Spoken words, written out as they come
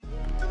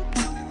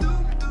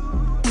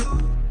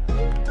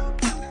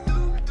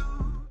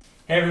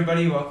Hey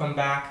everybody, welcome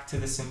back to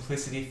the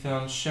Simplicity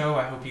Films show.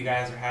 I hope you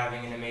guys are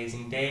having an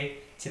amazing day.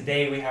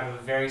 Today we have a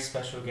very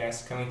special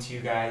guest coming to you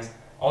guys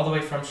all the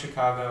way from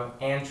Chicago,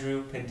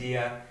 Andrew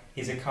Padilla.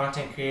 He's a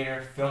content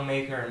creator,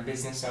 filmmaker, and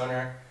business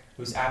owner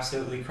who's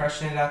absolutely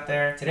crushing it out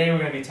there. Today we're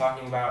going to be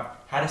talking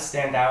about how to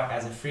stand out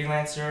as a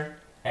freelancer,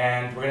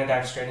 and we're going to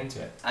dive straight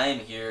into it. I am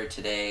here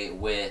today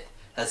with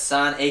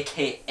Hassan,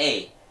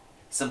 aka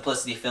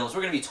Simplicity Films.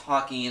 We're going to be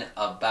talking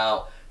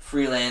about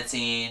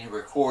freelancing,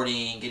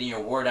 recording, getting your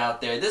word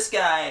out there. This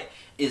guy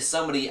is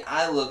somebody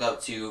I look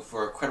up to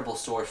for a credible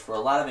source for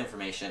a lot of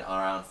information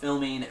around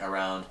filming,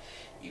 around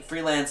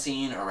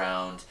freelancing,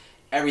 around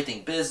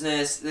everything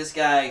business. This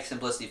guy,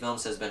 Simplicity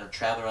Films, has been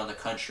traveling around the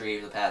country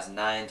for the past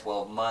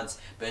 9-12 months,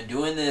 been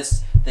doing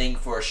this thing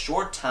for a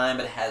short time,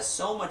 but has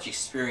so much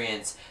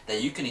experience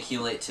that you can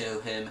accumulate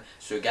to him.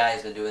 So a guy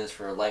who's been doing this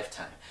for a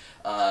lifetime.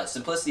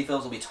 Simplicity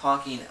Films will be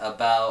talking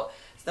about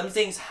some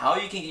things, how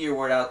you can get your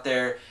word out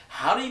there,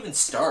 how to even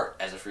start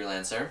as a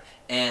freelancer,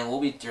 and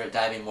we'll be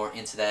diving more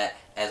into that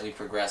as we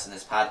progress in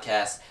this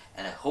podcast,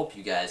 and I hope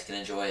you guys can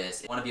enjoy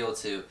this. I want to be able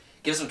to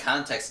give some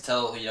context to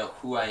tell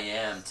who I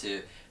am,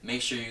 to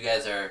make sure you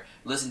guys are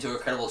listening to a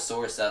credible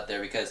source out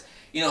there, because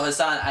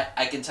Hassan,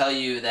 I can tell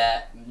you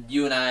that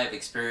you and I have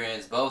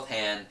experienced both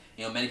hand,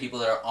 many people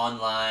that are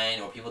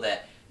online or people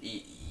that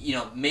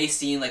may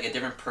seem like a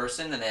different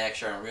person than they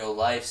actually are in real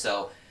life.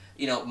 So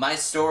my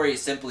story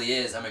simply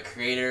is I'm a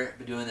creator,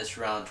 been doing this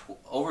for around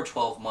over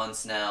 12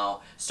 months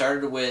now.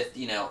 Started with,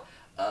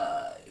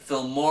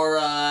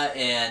 Filmora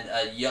and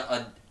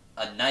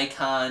a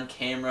Nikon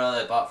camera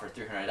that I bought for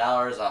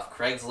 $300 off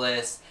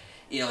Craigslist.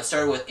 It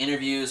started with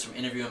interviews, from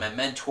interviewing my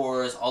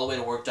mentors, all the way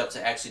to worked up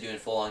to actually doing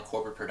full-on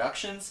corporate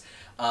productions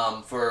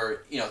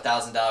for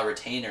 $1,000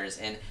 retainers.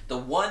 And the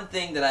one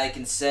thing that I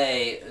can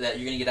say that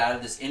you're going to get out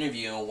of this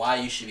interview and why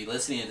you should be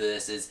listening to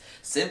this is,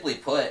 simply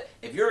put,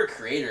 if you're a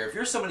creator, if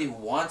you're somebody who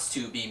wants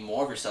to be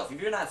more of yourself, if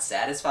you're not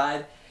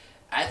satisfied,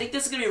 I think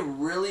this is going to be a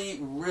really,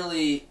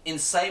 really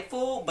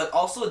insightful but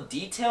also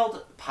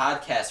detailed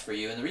podcast for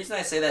you. And the reason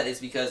I say that is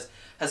because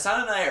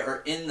Hassan and I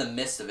are in the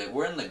midst of it.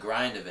 We're in the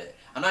grind of it.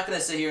 I'm not going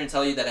to sit here and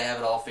tell you that I have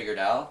it all figured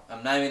out.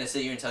 I'm not even going to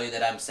sit here and tell you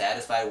that I'm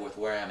satisfied with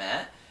where I'm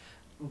at.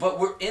 But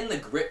we're in the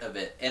grit of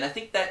it. And I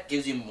think that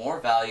gives you more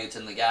value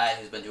than the guy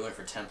who's been doing it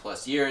for 10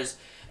 plus years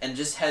and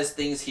just has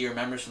things he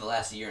remembers from the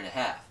last year and a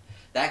half.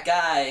 That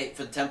guy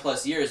for the 10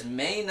 plus years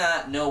may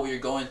not know what you're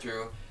going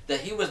through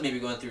that he was maybe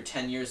going through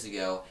 10 years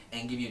ago,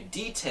 and give you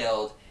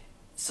detailed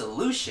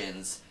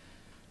solutions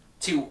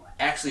to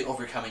actually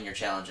overcoming your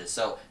challenges.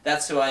 So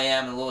that's who I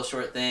am in a little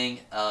short thing,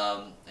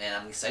 and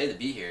I'm excited to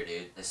be here,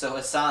 dude. So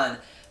Hassan,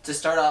 to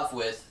start off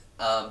with,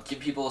 give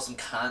people some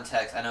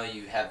context. I know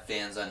you have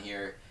fans on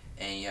here,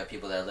 and you have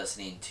people that are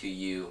listening to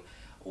you.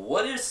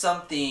 What is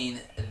something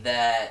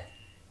that,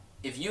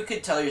 if you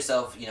could tell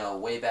yourself,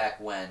 way back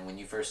when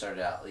you first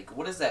started out, like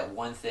what is that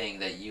one thing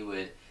that you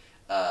would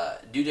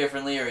do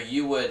differently, or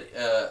you would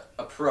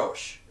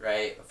approach,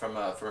 right, from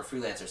a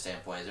freelancer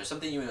standpoint? Is there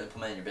something you would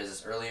implement in your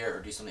business earlier, or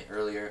do something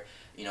earlier,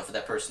 for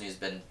that person who's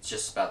been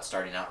just about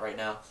starting out right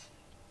now?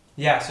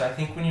 Yeah, so I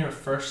think when you're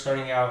first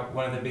starting out,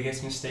 one of the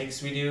biggest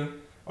mistakes we do,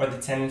 or the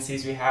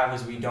tendencies we have,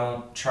 is we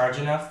don't charge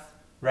enough,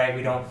 right?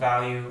 We don't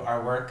value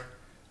our work.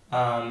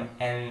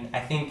 And I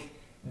think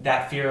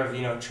that fear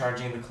of,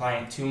 charging the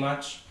client too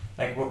much,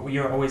 like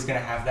you're always going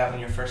to have that when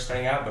you're first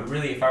starting out. But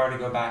really, if I were to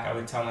go back, I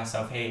would tell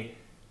myself, hey,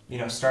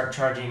 start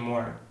charging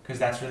more, because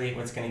that's really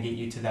what's going to get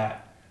you to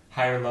that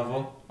higher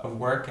level of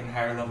work and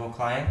higher level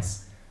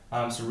clients.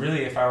 So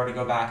really, if I were to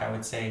go back, I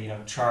would say,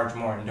 charge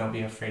more, and don't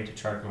be afraid to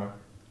charge more.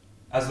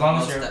 As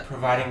long as you're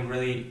providing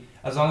really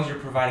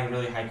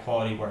high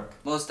quality work.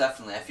 Most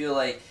definitely. I feel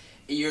like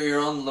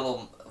your own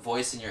little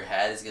voice in your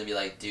head is going to be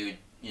like, dude,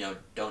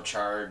 don't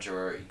charge,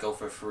 or go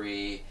for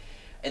free.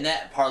 And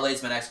that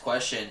parlays my next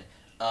question.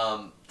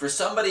 For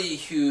somebody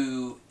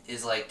who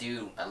is like,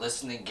 dude, I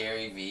listen to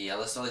Gary Vee, I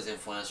listen to all these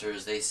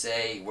influencers, they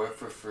say work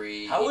for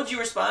free. How would you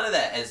respond to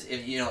that, as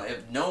if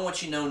knowing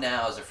what you know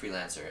now as a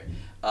freelancer?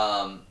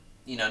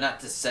 Not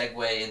to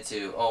segue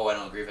into, I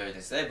don't agree with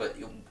everything today, but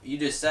you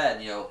just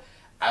said,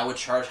 I would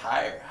charge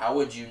higher. How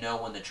would you know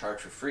when to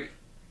charge for free?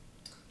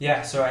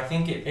 Yeah, so I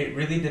think it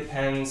really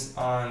depends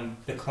on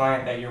the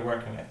client that you're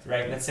working with,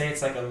 right? Let's say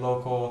it's like a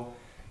local,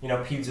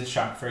 pizza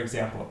shop, for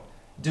example.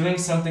 Doing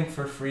something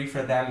for free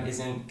for them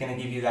isn't going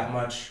to give you that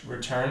much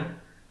return,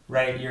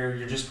 right?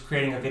 You're just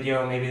creating a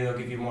video, maybe they'll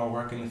give you more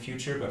work in the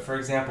future. But for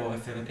example,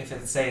 if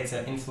it's say it's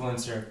an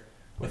influencer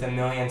with 1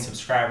 million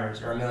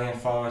subscribers or 1 million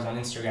followers on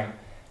Instagram,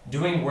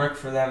 doing work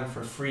for them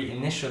for free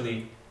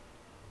initially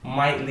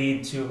might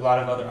lead to a lot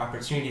of other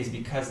opportunities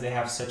because they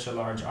have such a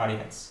large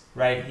audience,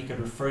 right? He could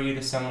refer you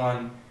to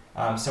someone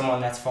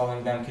that's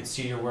following them could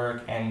see your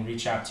work and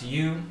reach out to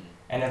you,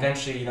 and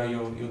eventually,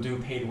 you'll do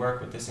paid work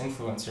with this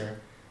influencer.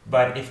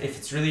 But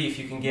if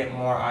you can get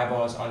more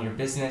eyeballs on your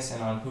business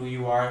and on who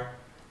you are,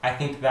 I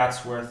think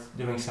that's worth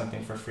doing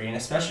something for free. And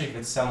especially if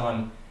it's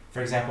someone,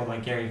 for example,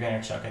 like Gary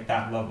Vaynerchuk at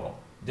that level,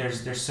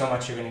 there's so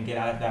much you're going to get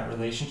out of that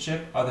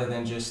relationship other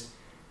than just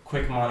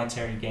quick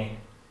monetary gain.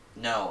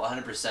 No,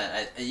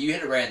 100%. You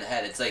hit it right in the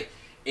head. It's like,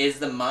 is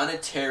the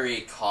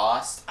monetary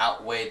cost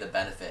outweigh the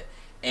benefit?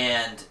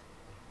 And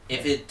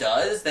if it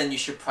does, then you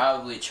should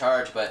probably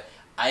charge. But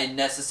I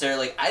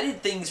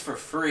did things for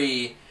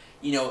free,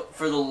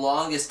 for the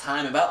longest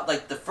time. About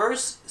like the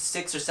first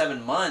 6 or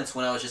 7 months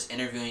when I was just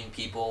interviewing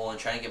people and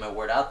trying to get my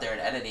word out there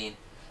and editing,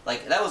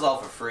 like that was all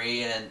for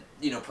free, and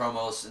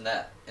promos and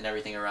that and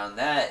everything around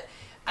that.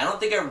 I don't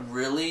think I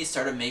really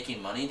started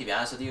making money, to be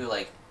honest with you,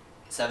 like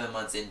 7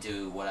 months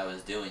into what I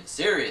was doing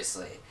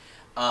seriously.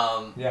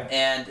 Yeah.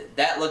 And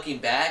that, looking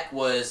back,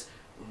 was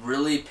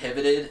really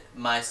pivoted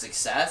my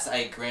success.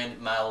 I granted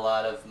a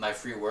lot of my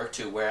free work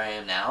to where I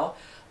am now.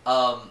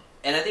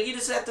 And I think you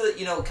just have to,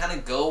 kind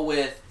of go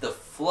with the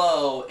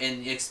flow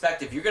and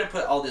expect, if you're going to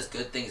put all these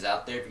good things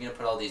out there, if you're going to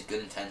put all these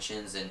good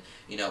intentions and,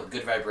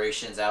 good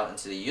vibrations out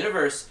into the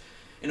universe,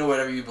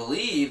 whatever you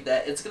believe,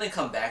 that it's going to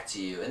come back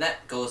to you. And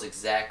that goes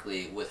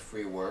exactly with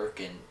free work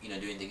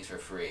and, doing things for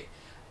free.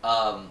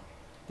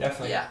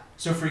 Definitely. Yeah.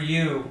 So for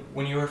you,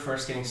 when you were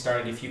first getting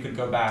started, if you could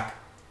go back,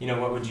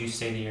 what would you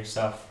say to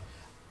yourself?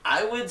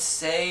 I would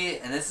say,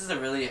 and this is a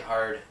really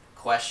hard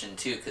question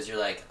too, because you're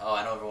like, oh,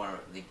 I don't ever want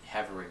to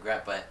have a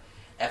regret, but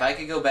if I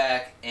could go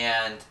back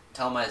and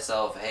tell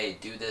myself, hey,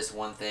 do this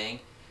one thing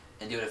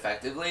and do it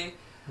effectively,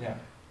 yeah,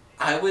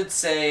 I would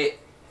say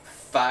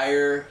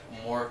fire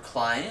more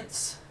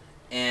clients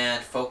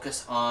and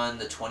focus on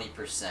the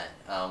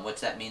 20%, which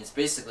that means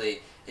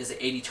basically is the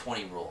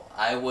 80-20 rule.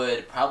 I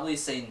would probably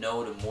say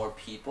no to more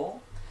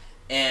people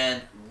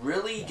and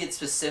really get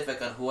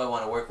specific on who I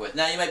want to work with.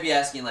 Now, you might be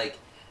asking, like,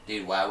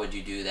 dude, why would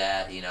you do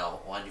that?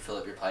 Why don't you fill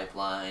up your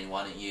pipeline?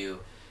 Why don't you,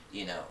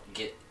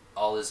 get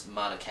all this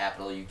amount of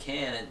capital you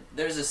can? And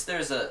there's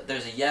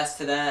a yes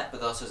to that,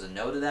 but also there's a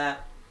no to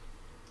that.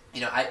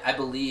 I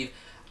believe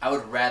I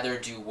would rather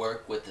do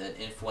work with an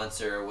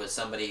influencer or with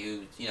somebody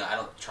who, I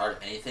don't charge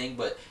anything,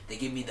 but they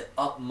give me the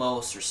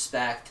utmost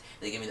respect.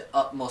 They give me the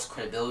utmost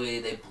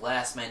credibility. They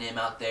blast my name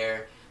out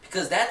there,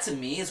 because that to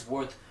me is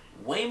worth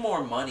way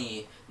more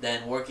money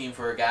than working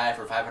for a guy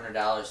for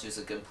 $500 who's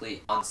a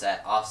complete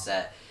offset,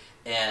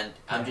 and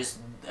I'm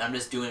just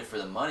doing it for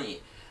the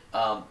money,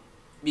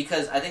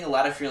 because I think a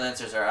lot of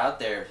freelancers are out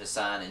there,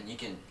 Hassan, and you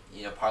can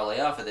parlay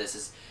off of this,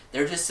 is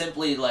they're just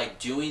simply like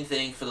doing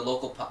things for the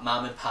local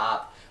mom and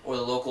pop or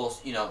the local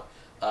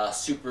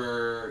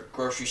super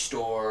grocery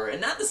store,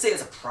 and not to say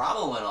it's a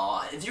problem at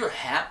all. If you're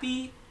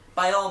happy,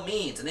 by all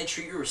means, and they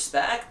treat you with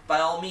respect, by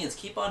all means,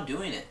 keep on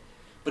doing it.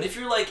 But if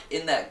you're like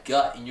in that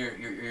gut and your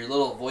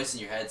little voice in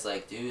your head's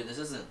like, dude, this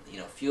doesn't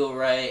feel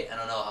right, I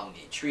don't know how I'm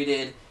getting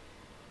treated,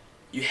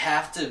 you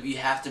have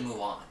to move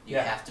on. You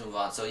have to move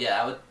on. So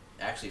yeah, I would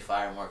actually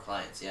fire more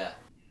clients. Yeah.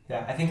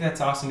 Yeah, I think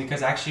that's awesome,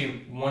 because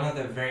actually one of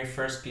the very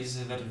first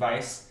pieces of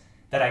advice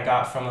that I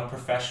got from a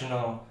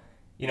professional,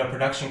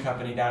 production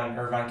company down in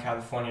Irvine,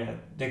 California,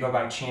 they go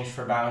by Change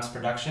for Balance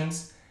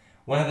Productions.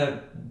 One of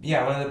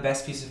the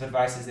best pieces of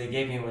advice they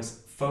gave me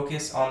was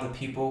focus on the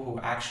people who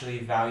actually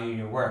value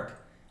your work.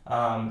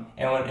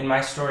 In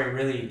my story,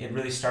 it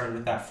really started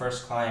with that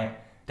first client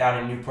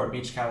down in Newport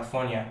Beach,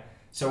 California.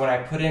 So when I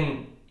put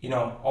in,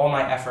 all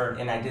my effort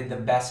and I did the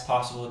best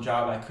possible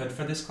job I could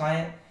for this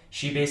client,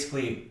 she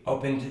basically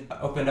opened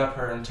up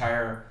her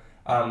entire,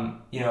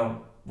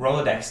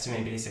 Rolodex to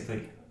me,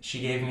 basically.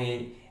 She gave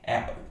me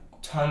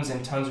tons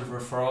and tons of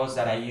referrals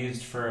that I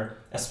used for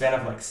a span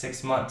of like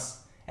 6 months.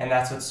 And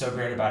that's what's so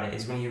great about it,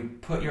 is when you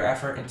put your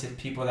effort into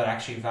people that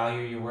actually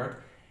value your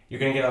work, you're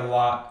going to get a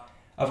lot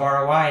of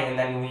ROI. And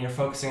then when you're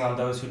focusing on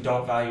those who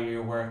don't value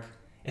your work,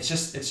 it's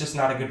just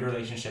not a good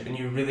relationship. And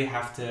you really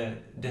have to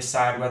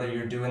decide whether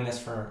you're doing this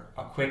for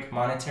a quick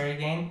monetary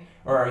gain,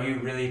 or are you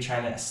really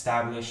trying to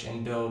establish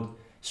and build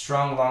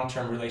strong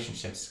long-term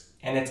relationships.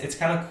 And it's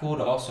kind of cool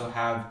to also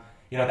have,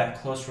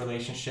 that close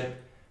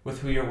relationship with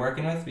who you're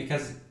working with,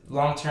 because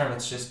long-term, it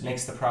just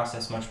makes the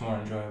process much more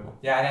enjoyable.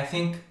 Yeah, and I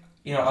think,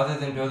 other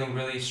than building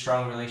really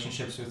strong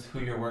relationships with who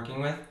you're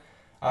working with,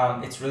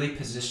 it's really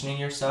positioning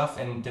yourself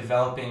and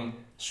developing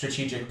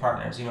strategic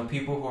partners,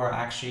 people who are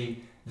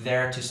actually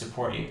there to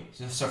support you.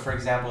 So for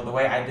example, the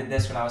way I did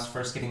this when I was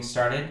first getting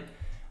started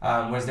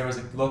was there was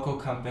a local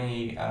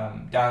company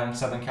down in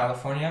Southern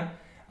California,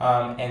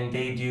 and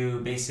they do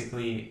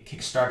basically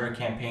Kickstarter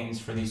campaigns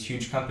for these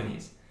huge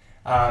companies.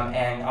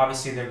 And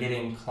obviously they're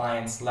getting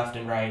clients left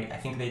and right. I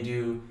think they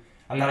do,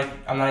 I'm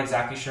not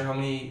exactly sure how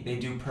many they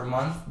do per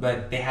month,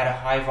 but they had a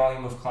high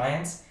volume of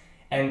clients,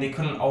 and they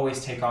couldn't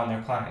always take on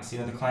their clients.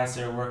 The clients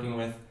they were working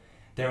with,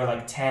 they were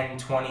like 10,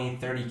 20,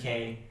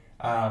 30K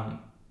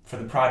for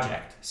the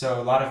project.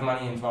 So a lot of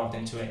money involved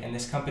into it. And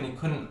this company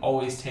couldn't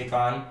always take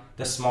on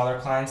the smaller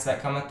clients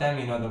that come with them,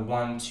 the $1,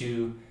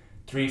 $2,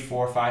 $3,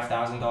 $4,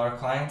 $5,000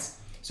 clients.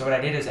 So what I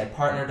did is I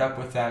partnered up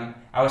with them.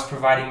 I was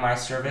providing my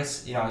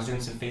service. I was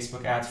doing some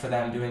Facebook ads for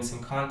them, doing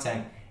some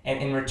content. And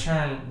in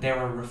return, they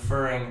were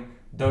referring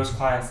those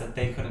clients that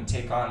they couldn't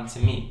take on to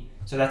me.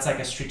 So that's like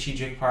a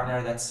strategic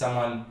partner. That's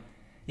someone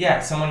you're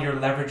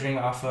leveraging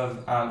off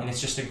of. And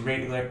it's just a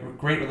great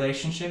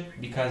relationship,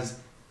 because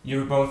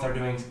you both are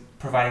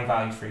providing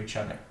value for each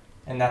other.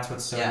 And that's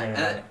what's so great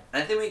about it.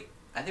 And I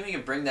think we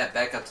can bring that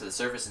back up to the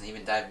surface and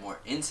even dive more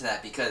into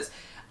that, because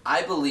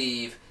I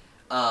believe,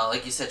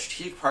 like you said,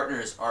 strategic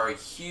partners are a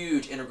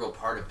huge integral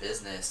part of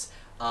business.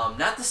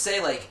 Not to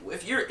say like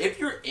if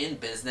you're in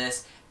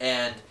business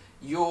and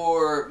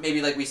you're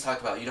maybe, like we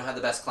talked about, you don't have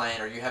the best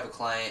client, or you have a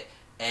client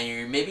and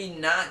you're maybe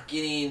not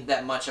getting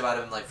that much out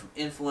of them, like from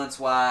influence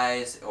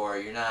wise, or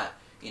you're not,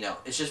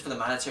 it's just for the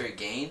monetary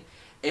gain.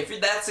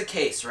 That's the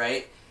case,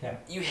 right? Yeah.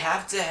 You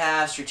have to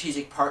have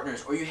strategic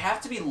partners, or you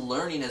have to be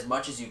learning as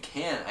much as you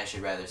can, I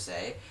should rather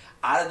say,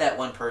 out of that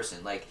one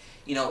person. Like,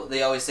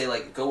 they always say,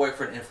 like, go work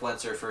for an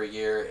influencer for a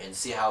year and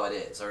see how it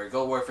is, or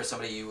go work for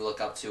somebody you look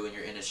up to in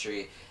your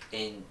industry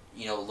and,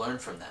 learn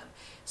from them.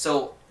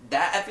 So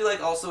that, I feel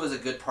like, also is a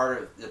good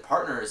part of the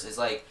partners, is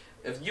like,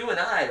 if you and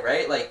I,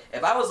 right, like,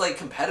 if I was like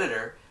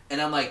competitor and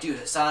I'm like, dude,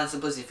 Hassan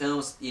Simplicity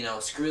Films,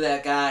 screw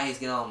that guy, he's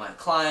getting all my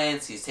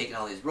clients, he's taking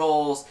all these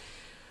roles,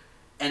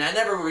 and I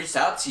never reached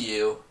out to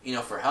you,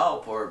 for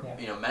help or,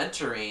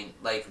 mentoring,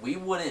 like, we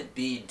wouldn't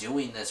be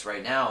doing this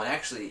right now. And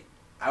actually,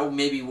 I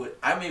maybe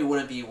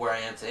wouldn't be where I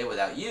am today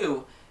without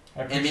you.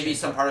 And maybe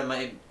some part of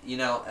my,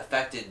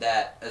 affected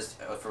that as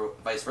for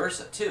vice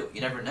versa too.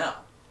 You never know.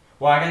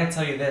 Well, I gotta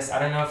tell you this. I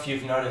don't know if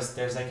you've noticed,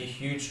 there's like a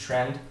huge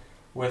trend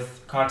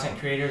with content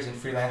creators and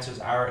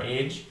freelancers our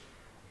age.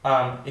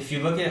 If you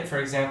look at, for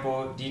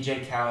example,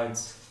 DJ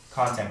Khaled's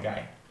content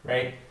guy,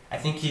 right? I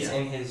think he's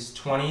in his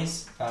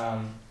 20s.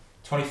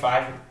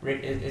 25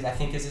 I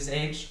think is his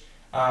age.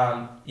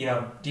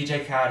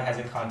 DJ Khaled has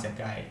a content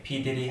guy.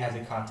 P. Diddy has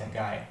a content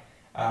guy.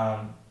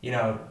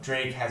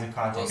 Drake has a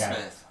content guy.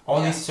 Smith.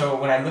 All these. So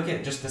when I look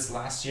at just this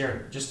last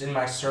year, just in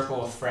my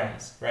circle of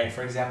friends, right?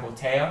 For example,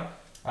 Teo,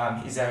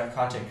 he's a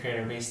content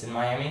creator based in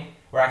Miami.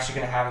 We're actually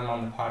going to have him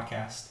on the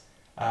podcast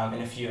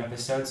in a few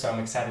episodes, so I'm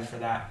excited for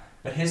that.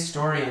 But his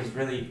story is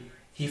really,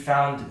 he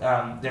found,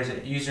 there's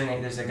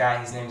a guy,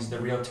 his name is The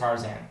Real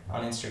Tarzan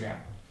on Instagram.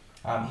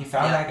 He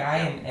found that guy,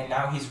 and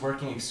now he's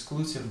working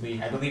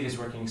exclusively, I believe he's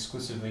working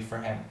exclusively for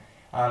him.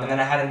 And then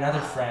I had another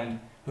friend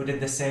who did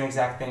the same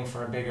exact thing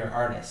for a bigger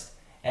artist.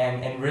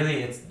 And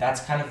really,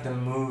 that's kind of the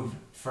move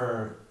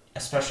for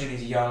especially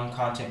these young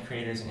content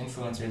creators and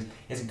influencers,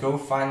 is go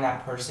find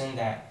that person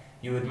that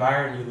you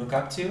admire and you look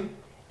up to.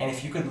 And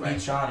if you could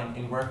reach on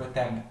and work with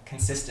them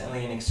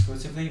consistently and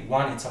exclusively,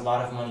 one, it's a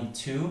lot of money.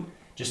 Two,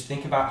 just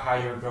think about how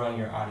you're growing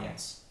your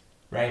audience,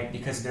 right?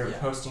 Because they're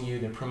posting you,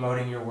 they're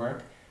promoting your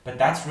work. But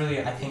that's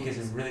really, I think, is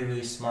a really,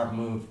 really smart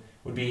move.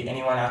 Would be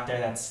anyone out there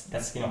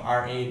that's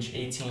our age,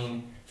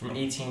 from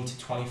 18 to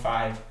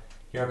 25,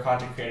 you're a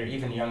content creator,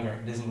 even younger.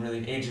 It doesn't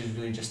really, age is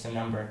really just a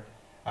number.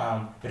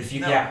 But if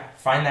you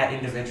find that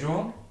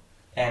individual,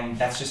 and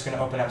that's just going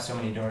to open up so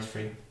many doors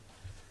for you.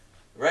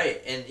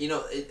 Right, and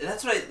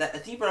that's what I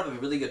think you brought up a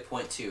really good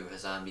point too,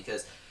 Hassan,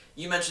 because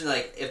you mentioned,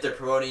 like, if they're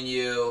promoting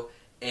you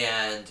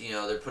and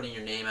they're putting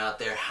your name out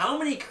there, how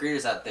many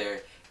creators out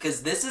there?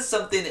 Because this is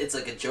something, it's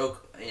like a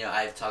joke,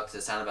 I've talked to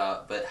Hassan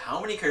about, but how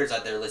many creators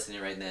out there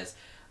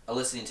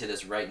listening to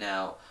this right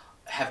now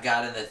have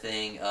gotten the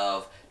thing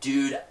of,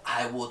 dude,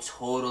 I will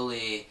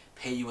totally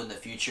pay you in the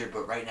future,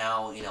 but right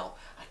now, you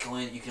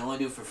can only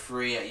do it for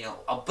free,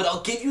 but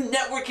I'll give you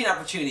networking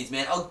opportunities,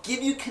 man. I'll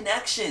give you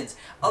connections.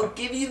 I'll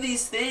give you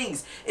these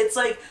things. It's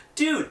like,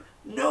 dude,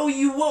 no,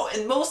 you won't.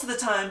 And most of the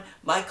time,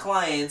 my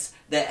clients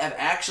that have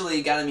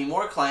actually gotten me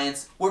more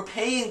clients were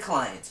paying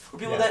clients, or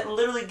people that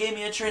literally gave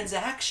me a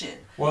transaction.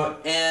 Well,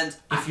 and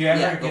if you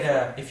ever get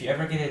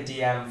a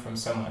DM from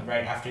someone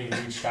right after you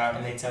reached out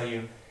and they tell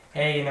you,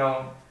 hey,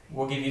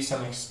 we'll give you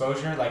some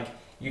exposure, like,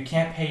 you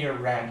can't pay your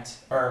rent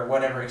or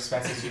whatever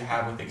expenses you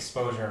have with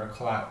exposure or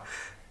clout.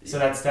 So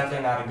that's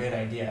definitely not a good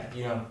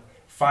idea.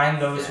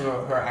 Find those who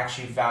are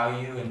actually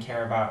value and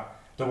care about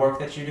the work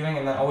that you're doing,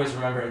 and then always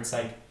remember, it's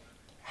like,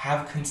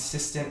 have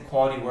consistent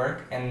quality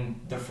work, and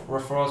the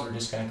referrals are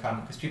just going to come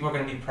because people are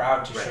going to be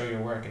proud to show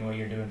your work and what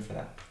you're doing for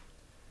them.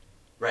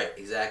 Right,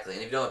 exactly.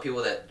 And if you don't have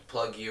people that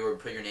plug you or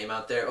put your name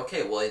out there,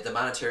 okay, well, the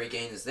monetary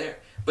gain is there.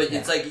 But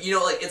it's like,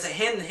 it's a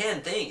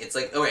hand-in-hand thing. It's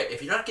like, all right,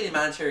 if you're not getting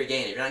monetary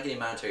gain, if you're not getting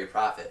monetary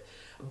profit,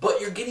 but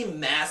you're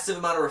getting massive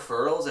amount of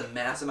referrals and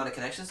massive amount of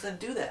connections, then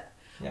do that.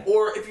 Yeah.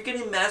 Or if you're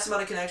getting massive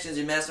amount of connections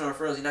and massive amount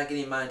of referrals, you're not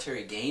getting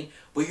monetary gain,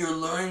 but you're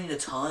learning a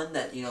ton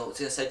that, it's going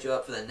to set you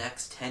up for the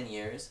next 10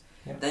 years,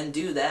 then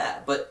do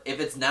that. But if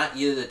it's not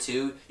either of the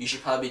two, you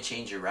should probably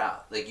change your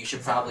route. Like, you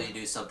should probably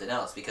do something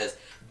else, because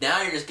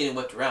now you're just getting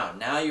whipped around.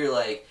 Now you're,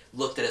 like,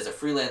 looked at as a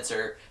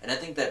freelancer, and I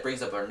think that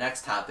brings up our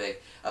next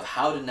topic of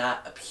how to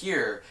not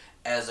appear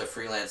as a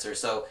freelancer.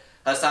 So,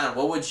 Hassan,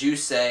 what would you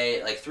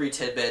say, like 3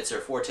 tidbits or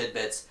 4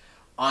 tidbits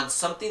on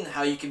something,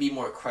 how you can be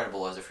more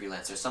credible as a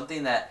freelancer?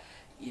 Something that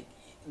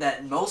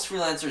most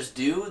freelancers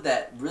do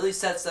that really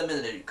sets them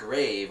in a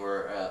grave,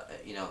 or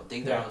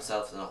dig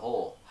themselves in a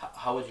hole.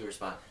 How would you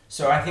respond?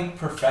 So I think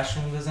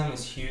professionalism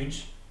is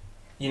huge.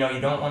 You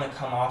don't want to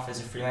come off as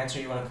a freelancer.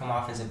 You want to come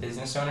off as a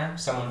business owner,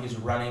 someone who's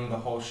running the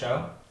whole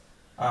show.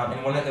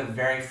 And one of the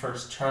very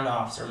first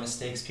turnoffs or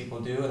mistakes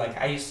people do,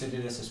 like I used to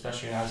do this,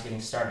 especially when I was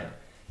getting started.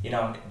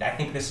 I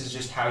think this is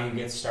just how you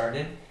get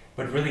started.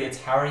 but really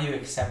it's how are you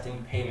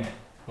accepting payment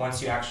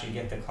once you actually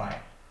get the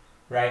client,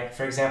 right?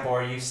 For example,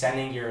 are you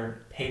sending your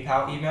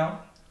PayPal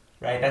email,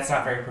 right? That's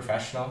not very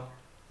professional.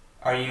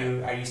 Are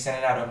you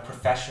sending out a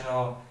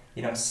professional,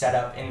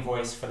 setup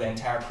invoice for the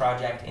entire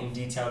project in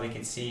detail? They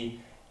could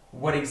see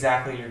what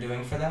exactly you're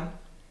doing for them.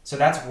 So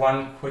that's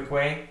one quick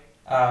way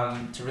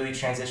to really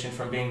transition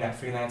from being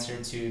that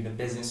freelancer to the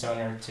business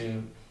owner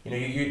to,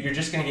 you're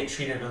just going to get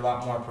treated a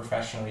lot more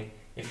professionally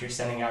if you're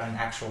sending out an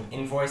actual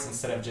invoice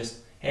instead of just,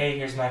 hey,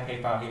 here's my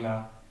PayPal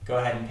email, go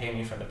ahead and pay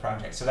me for the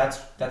project. So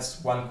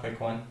that's one quick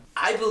one.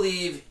 I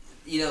believe,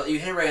 you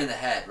hit it right on the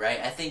head, right?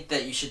 I think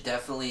that you should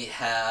definitely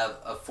have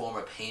a form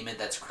of payment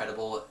that's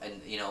credible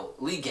and,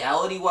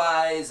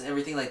 legality-wise and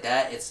everything like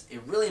that. It's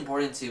really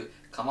important to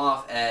come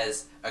off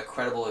as a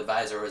credible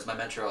advisor, or as my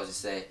mentor always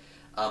used to say,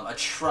 a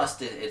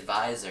trusted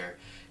advisor.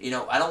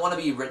 I don't want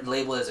to be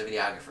labeled as a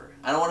videographer.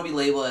 I don't want to be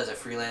labeled as a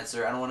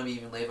freelancer. I don't want to be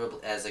even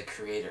labeled as a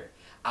creator.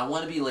 I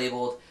want to be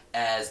labeled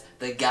as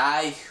the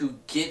guy who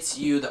gets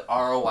you the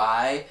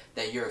ROI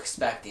that you're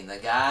expecting, the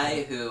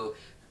guy who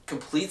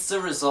completes the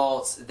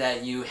results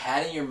that you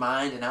had in your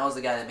mind, and I was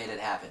the guy that made it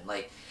happen.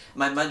 Like,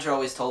 my mentor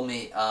always told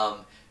me,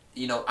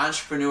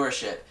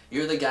 entrepreneurship,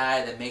 you're the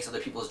guy that makes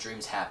other people's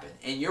dreams happen.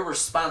 And your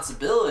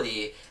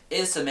responsibility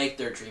is to make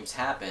their dreams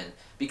happen,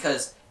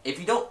 because if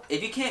you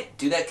can't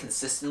do that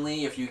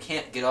consistently, if you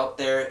can't get up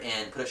there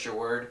and put out your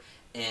word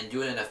and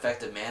do it in an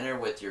effective manner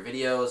with your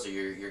videos or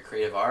your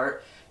creative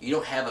art, you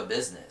don't have a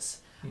business.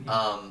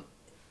 Mm-hmm.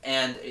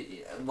 And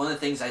one of the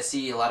things I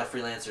see a lot of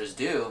freelancers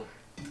do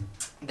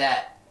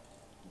that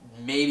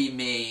let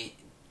me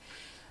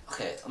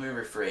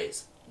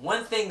rephrase.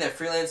 One thing that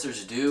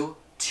freelancers do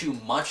too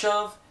much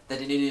of, that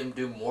they need to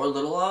do more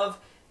little of,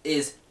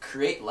 is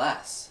create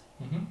less.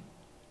 Mm-hmm.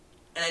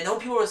 And I know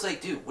people are like,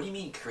 dude, what do you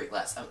mean create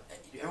less?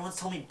 Everyone's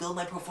told me build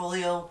my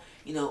portfolio,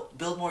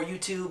 build more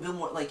YouTube, build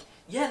more,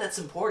 yeah, that's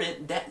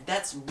important.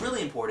 That's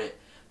really important.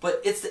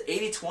 But it's the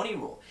 80-20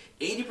 rule.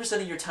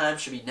 80% of your time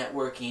should be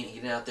networking and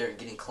getting out there and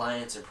getting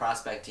clients and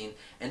prospecting,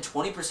 and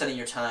 20% of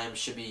your time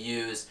should be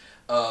used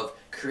of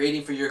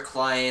creating for your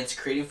clients,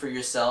 creating for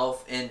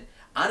yourself, and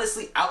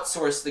honestly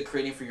outsource the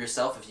creating for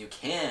yourself if you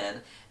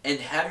can, and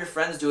have your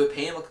friends do it.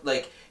 Pay them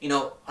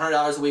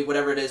 $100 a week,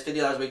 whatever it is,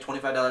 $50 a week,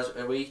 $25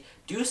 a week.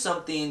 Do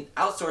something,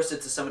 outsource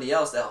it to somebody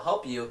else that'll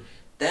help you.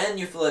 Then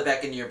you fill it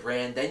back into your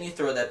brand. Then you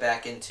throw that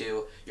back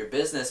into your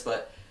business.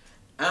 But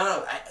I don't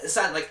know. It's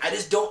not I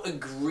just don't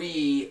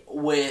agree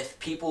with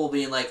people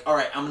being like, all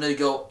right, I'm going to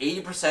go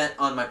 80%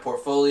 on my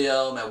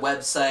portfolio, my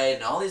website,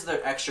 and all these other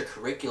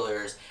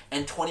extracurriculars,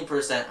 and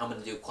 20% I'm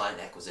going to do client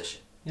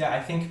acquisition. Yeah,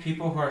 I think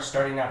people who are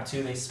starting out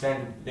too,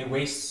 they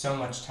waste so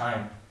much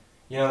time.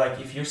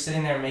 If you're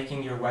sitting there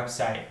making your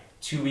website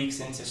 2 weeks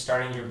into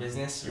starting your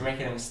business, you're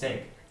making a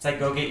mistake. It's like,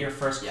 go get your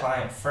first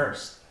client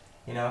first,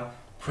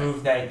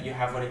 prove that you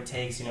have what it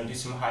takes, do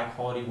some high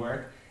quality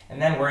work, and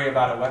then worry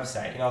about a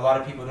website. A lot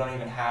of people don't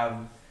even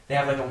they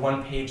have a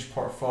 1-page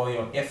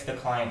portfolio if the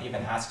client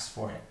even asks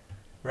for it,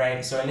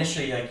 right? So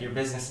initially, your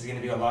business is going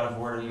to be a lot of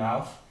word of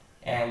mouth,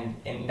 and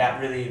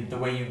that really, the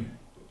way you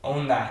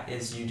own that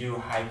is you do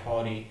high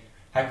quality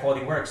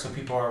work, so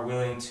people are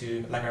willing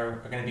to,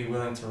 are going to be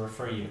willing to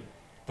refer you.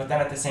 But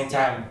then at the same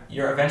time,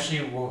 you're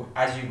eventually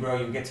as you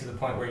grow, you get to the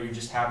point where you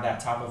just have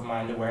that top of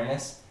mind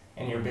awareness,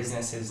 and your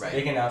business is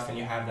big enough, and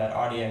you have that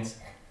audience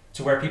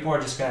to where people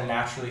are just going to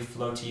naturally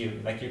flow to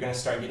you. You're going to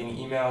start getting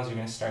emails, you're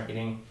going to start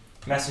getting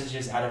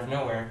messages out of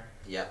nowhere.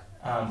 Yeah.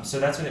 So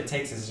that's what it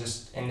takes, is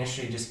just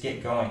initially just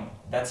get going.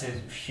 That's a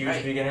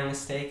huge beginner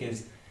mistake.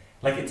 Is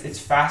it's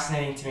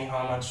fascinating to me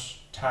how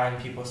much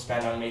time people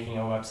spend on making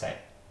a website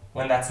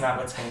when that's not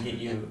what's going to get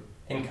you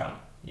income.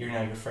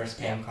 Your first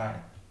paying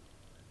client.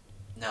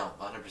 No,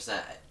 100%.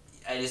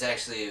 I just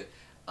actually,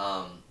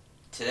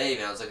 today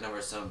even I was looking over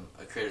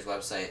a creator's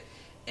website,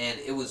 and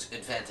it was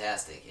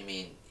fantastic. I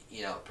mean,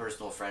 a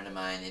personal friend of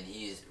mine, and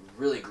he's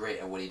really great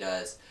at what he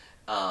does.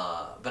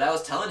 But I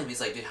was telling him, he's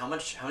like, dude, how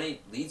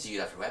many leads do you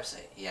have for your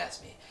website? He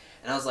asked me.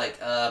 And I was like,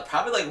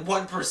 probably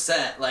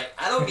 1%.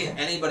 I don't get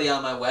anybody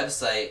on my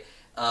website.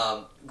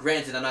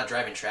 Granted, I'm not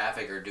driving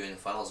traffic or doing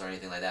funnels or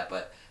anything like that,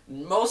 but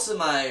most of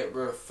my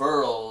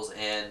referrals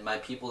and my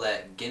people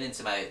that get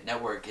into my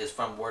network is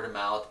from word of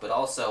mouth, but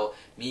also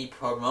me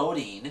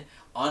promoting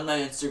on my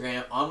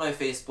Instagram, on my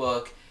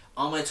Facebook,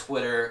 on my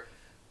Twitter.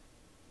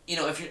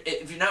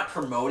 If you're not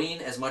promoting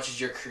as much as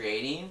you're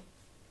creating,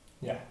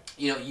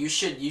 you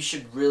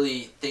should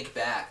really think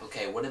back.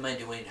 Okay, what am I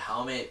doing?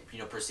 How am I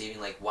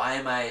perceiving? Why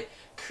am I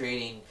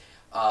creating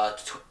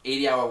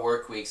 80-hour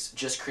work weeks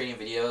just creating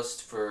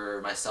videos for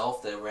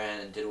myself that I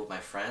ran and did with my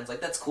friends?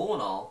 That's cool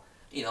and all.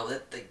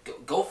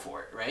 Go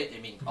for it, right?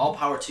 I mean, all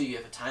power to you. You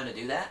have the time to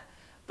do that.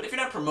 But if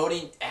you're not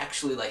promoting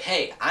actually,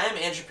 hey, I am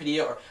Andrew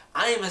Padilla, or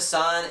I am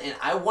Hassan, and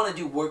I want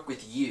to do work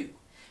with you,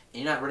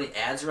 and you're not running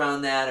ads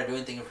around that or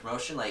doing things in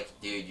promotion,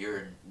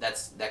 dude,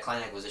 that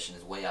client acquisition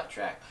is way off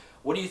track.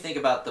 What do you think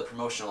about the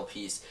promotional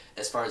piece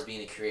as far as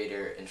being a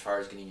creator and as far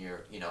as getting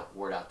your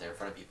word out there in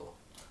front of people?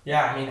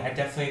 Yeah, I mean, I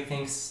definitely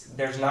think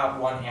there's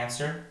not one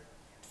answer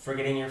for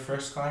getting your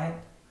first client.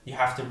 You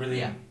have to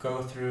really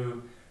go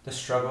through the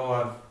struggle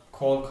of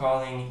cold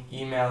calling,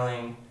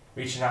 emailing,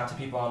 reaching out to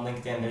people on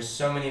LinkedIn. There's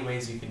so many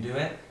ways you can do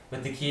it,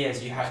 but the key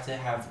is you have to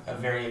have a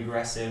very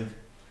aggressive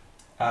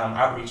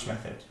outreach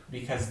method,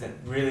 because that's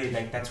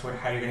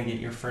how you're going to get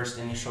your first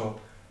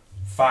initial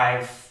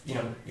 5,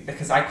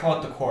 because I call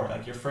it the core,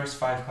 like your first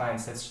 5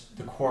 clients. That's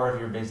the core of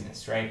your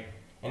business, right?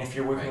 And if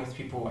you're working with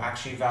people who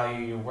actually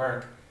value your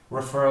work,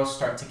 referrals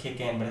start to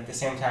kick in, but at the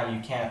same time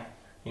you can't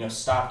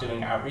stop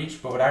doing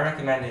outreach. But what I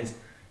recommend is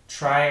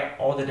try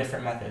all the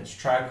different methods.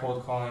 Try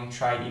cold calling,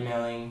 try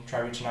emailing, try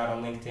reaching out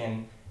on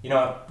LinkedIn.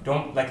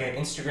 Don't, like, an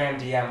Instagram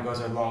DM goes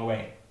a long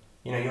way.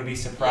 You'll be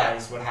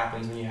surprised what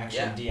happens when you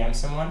actually DM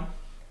someone.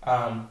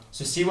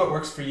 So see what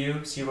works for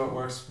you, see what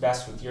works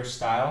best with your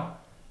style.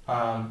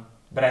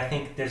 But I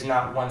think there's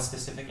not one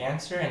specific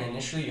answer, and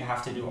initially you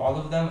have to do all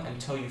of them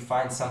until you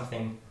find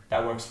something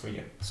that works for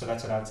you. So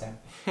that's what I would say.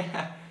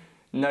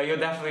 No, you'll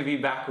definitely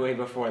be back way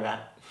before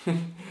that.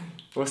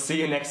 We'll see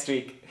you next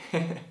week.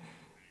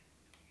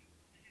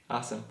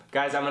 Awesome.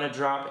 Guys, I'm going to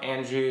drop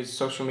Andrew's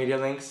social media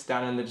links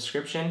down in the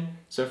description.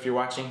 So if you're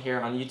watching here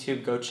on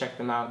YouTube, go check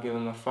them out, give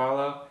them a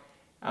follow.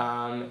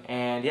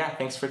 And yeah,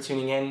 thanks for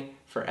tuning in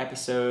for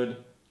episode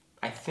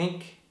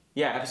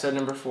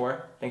number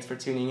 4. Thanks for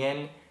tuning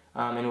in,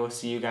 and we'll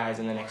see you guys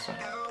in the next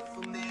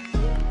one.